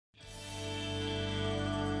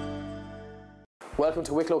Welcome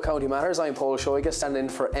to Wicklow County Matters. I'm Pol Seoige, standing in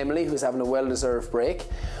for Emily, who's having a well-deserved break.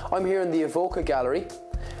 I'm here in the Avoca Gallery,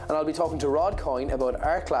 and I'll be talking to Rod Coyne about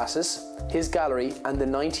art classes, his gallery, and the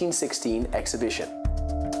 1916 exhibition.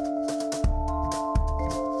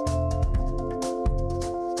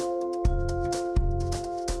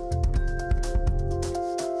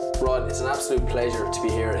 Rod, it's an absolute pleasure to be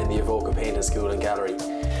here in the Avoca Painting School and Gallery.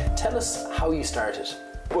 Tell us how you started.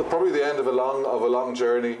 Well, probably the end of a long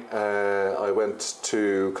journey. I went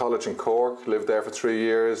to college in Cork, lived there for 3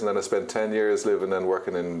 years, and then I spent 10 years living and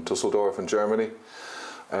working in Dusseldorf in Germany.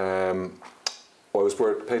 I was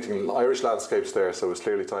painting Irish landscapes there, so it was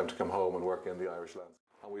clearly time to come home and work in the Irish landscape.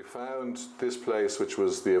 And we found this place, which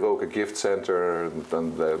was the Avoca Gift Centre,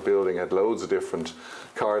 and the building had loads of different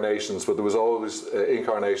carnations, but there was always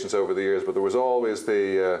incarnations over the years, but there was always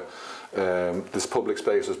this public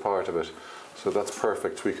space was part of it. So that's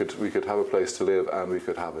perfect. We could have a place to live, and we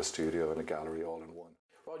could have a studio and a gallery all in one.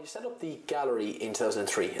 Rod, you set up the gallery in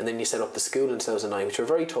 2003, and then you set up the school in 2009, which were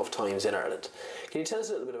very tough times in Ireland. Can you tell us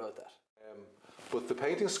a little bit about that? But the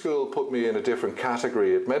painting school put me in a different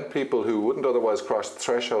category. It meant people who wouldn't otherwise cross the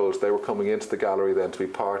threshold, they were coming into the gallery then to be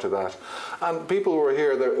part of that. And people were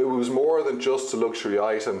here, it was more than just a luxury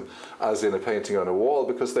item, as in a painting on a wall,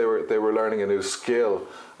 because they were learning a new skill.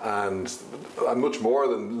 And much more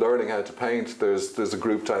than learning how to paint, there's a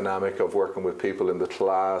group dynamic of working with people in the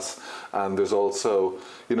class, and there's also,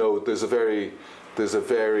 you know, there's a very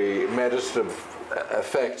meditative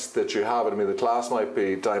effect that you have. I mean, the class might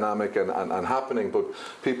be dynamic and happening, but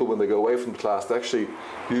people, when they go away from the class, they actually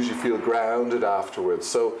usually feel grounded afterwards.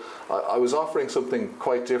 So I was offering something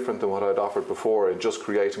quite different than what I'd offered before in just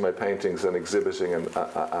creating my paintings and exhibiting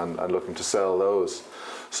and looking to sell those.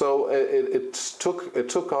 So it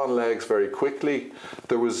took on legs very quickly.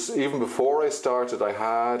 There was, even before I started, I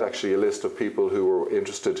had actually a list of people who were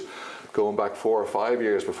interested, going back 4 or 5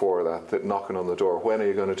 years before that knocking on the door. When are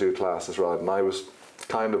you going to do classes, Rod? And I was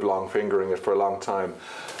kind of long fingering it for a long time,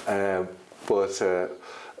 but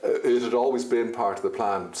it had always been part of the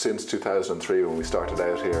plan since 2003 when we started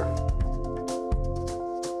out here.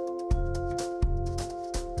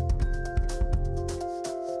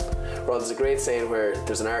 Rod, there's a great saying where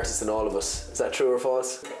there's an artist in all of us. Is that true or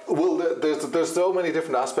false? Well, there's so many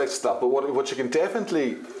different aspects to that, but what you can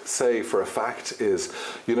definitely say for a fact is,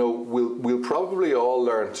 you know, we'll probably all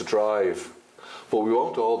learn to drive, but we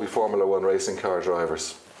won't all be Formula 1 racing car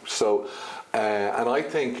drivers. So, and I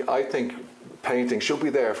think painting should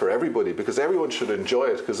be there for everybody, because everyone should enjoy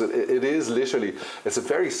it, because it is literally, it's a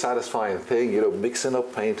very satisfying thing, you know, mixing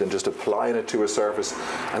up paint and just applying it to a surface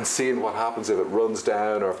and seeing what happens if it runs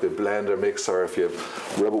down, or if they blend or mix, or if you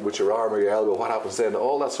rub it with your arm or your elbow, what happens then,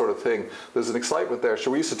 all that sort of thing. There's an excitement there.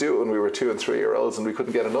 So we used to do it when we were 2 and 3 year olds, and we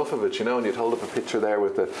couldn't get enough of it, you know, and you'd hold up a picture there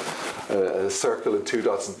with a circle and 2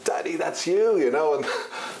 dots, and Daddy, that's you know, and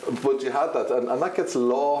but you had that, and that gets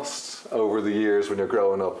lost over the years when you're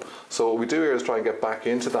growing up. So what we do here is try and get back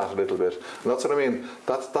into that a little bit, and that's what I mean.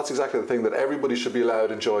 That's exactly the thing, that everybody should be allowed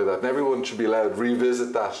to enjoy that, and everyone should be allowed to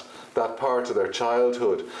revisit that part of their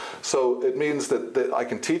childhood. So it means that I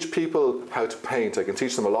can teach people how to paint. I can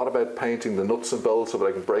teach them a lot about painting, the nuts and bolts of it.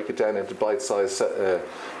 I can break it down into bite-sized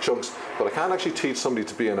chunks, but I can't actually teach somebody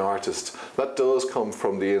to be an artist. That does come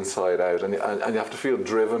from the inside out, and you have to feel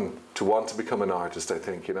driven to want to become an artist, I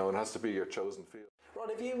think, you know, and it has to be your chosen field. Rod,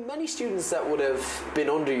 have you many students that would have been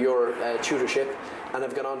under your tutorship and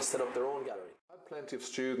have gone on to set up their own gallery? I have plenty of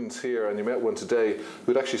students here, and you met one today,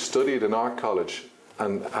 who'd actually studied in art college,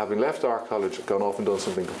 and having left art college, gone off and done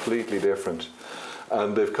something completely different.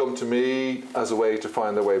 And they've come to me as a way to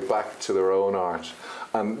find their way back to their own art.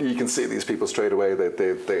 And you can see these people straight away. They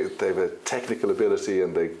have a technical ability,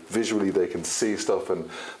 and visually they can see stuff, and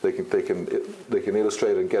they can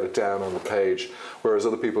illustrate and get it down on the page. Whereas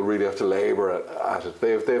other people really have to labour at it.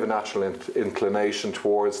 They have a natural inclination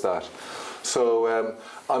towards that. So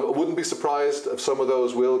I wouldn't be surprised if some of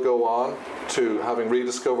those will go on to, having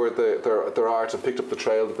rediscovered their art and picked up the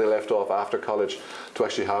trail that they left off after college, to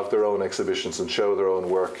actually have their own exhibitions and show their own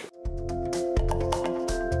work.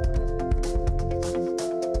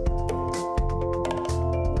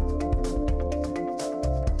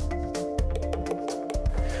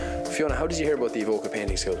 Fiona, how did you hear about the Avoca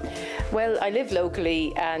Painting School? Well, I live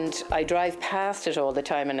locally, and I drive past it all the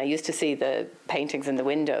time, and I used to see the paintings in the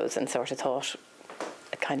windows and sort of thought,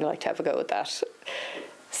 I'd kind of like to have a go at that.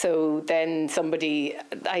 So then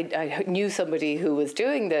I knew somebody who was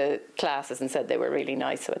doing the classes and said they were really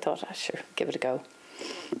nice, so I thought, sure, give it a go.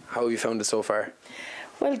 How have you found it so far?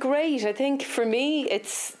 Well, great. I think for me,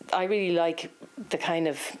 I really like the kind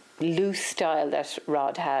of loose style that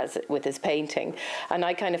Rod has with his painting, and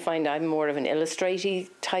I kind of find I'm more of an illustraty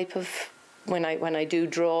type of, when I do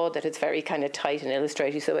draw, that it's very kind of tight and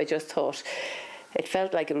illustraty. So I just thought it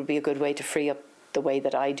felt like it would be a good way to free up the way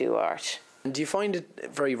that I do art. Do you find it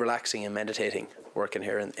very relaxing and meditating working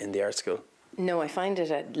here in the art school? No, I find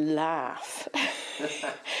it a laugh.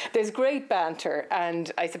 There's great banter,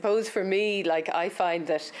 and I suppose for me, like, I find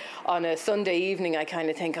that on a Sunday evening I kind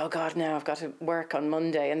of think, oh God, now I've got to work on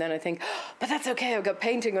Monday, and then I think, oh, but that's okay, I've got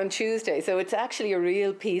painting on Tuesday. So it's actually a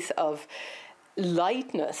real piece of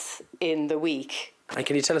lightness in the week. And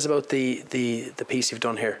can you tell us about the piece you've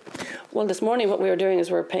done here? Well, this morning what we were doing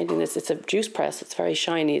is we're painting this. It's a juice press. It's very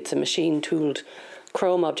shiny. It's a machine-tooled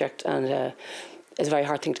chrome object, and it's a very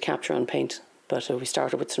hard thing to capture on paint. But we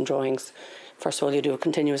started with some drawings. First of all, you do a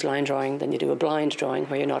continuous line drawing, then you do a blind drawing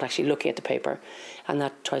where you're not actually looking at the paper, and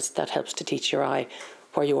that helps to teach your eye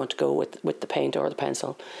where you want to go with the paint or the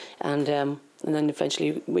pencil. And then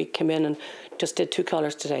eventually we came in and just did 2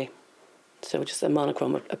 colours today. So just a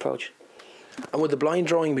monochrome approach. And would the blind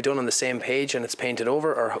drawing be done on the same page and it's painted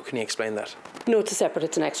over, or how can you explain that? No, it's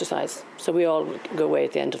an exercise. So we all go away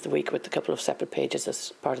at the end of the week with a couple of separate pages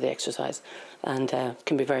as part of the exercise, and it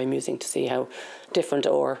can be very amusing to see how different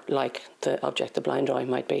or like the object, the blind drawing,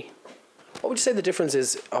 might be. What would you say the difference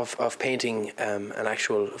is of painting an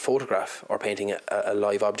actual photograph or painting a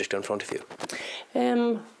live object in front of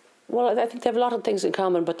you? Well, I think they have a lot of things in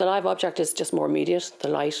common, but the live object is just more immediate. The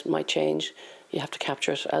light might change. You have to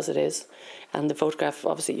capture it as it is. And the photograph,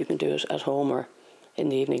 obviously, you can do it at home or in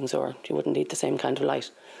the evenings, or you wouldn't need the same kind of light.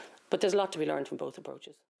 But there's a lot to be learned from both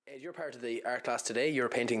approaches. Ed, you're part of the art class today. You're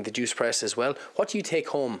painting the juice press as well. What do you take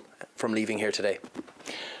home from leaving here today?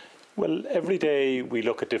 Well, every day we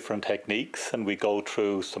look at different techniques and we go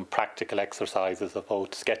through some practical exercises of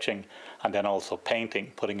both sketching and then also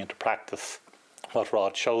painting, putting into practice what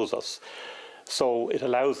Rod shows us. So it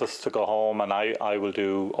allows us to go home, and I will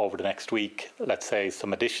do over the next week, let's say,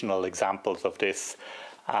 some additional examples of this,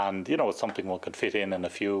 and it's something one can fit in a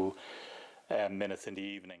few minutes in the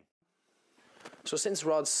evening. So since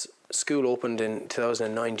Rod's school opened in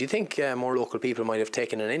 2009, do you think more local people might have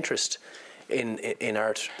taken an interest in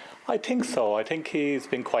art? I think so. I think he's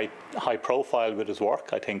been quite high profile with his work,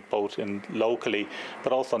 I think both locally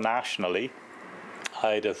but also nationally.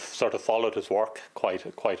 I'd have sort of followed his work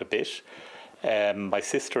quite a bit. My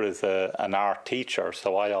sister is an art teacher,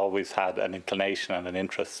 so I always had an inclination and an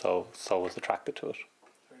interest, so was attracted to it.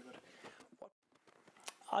 Very good.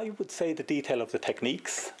 I would say the detail of the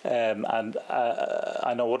techniques, and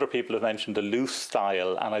I know other people have mentioned the loose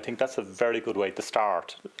style, and I think that's a very good way to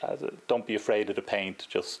start. Don't be afraid of the paint,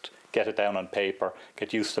 just get it down on paper,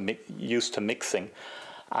 get used to mixing,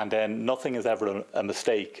 and then nothing is ever a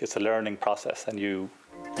mistake. It's a learning process, and you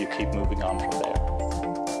keep moving on from there.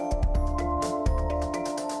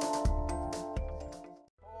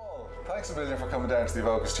 Thanks a million for coming down to the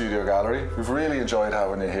Avoca Studio Gallery. We've really enjoyed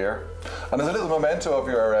having you here. And as a little memento of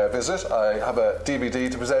your visit, I have a DVD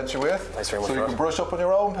to present you with. Thanks very much, so you Rod. can brush up on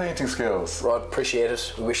your own painting skills. Rod, appreciate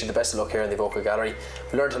it. We wish you the best of luck here in the Avoca Gallery.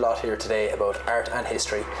 We learned a lot here today about art and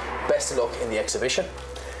history. Best of luck in the exhibition.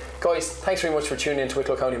 Guys, thanks very much for tuning in to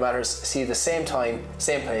Wicklow County Matters. See you the same time,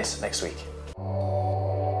 same place next week.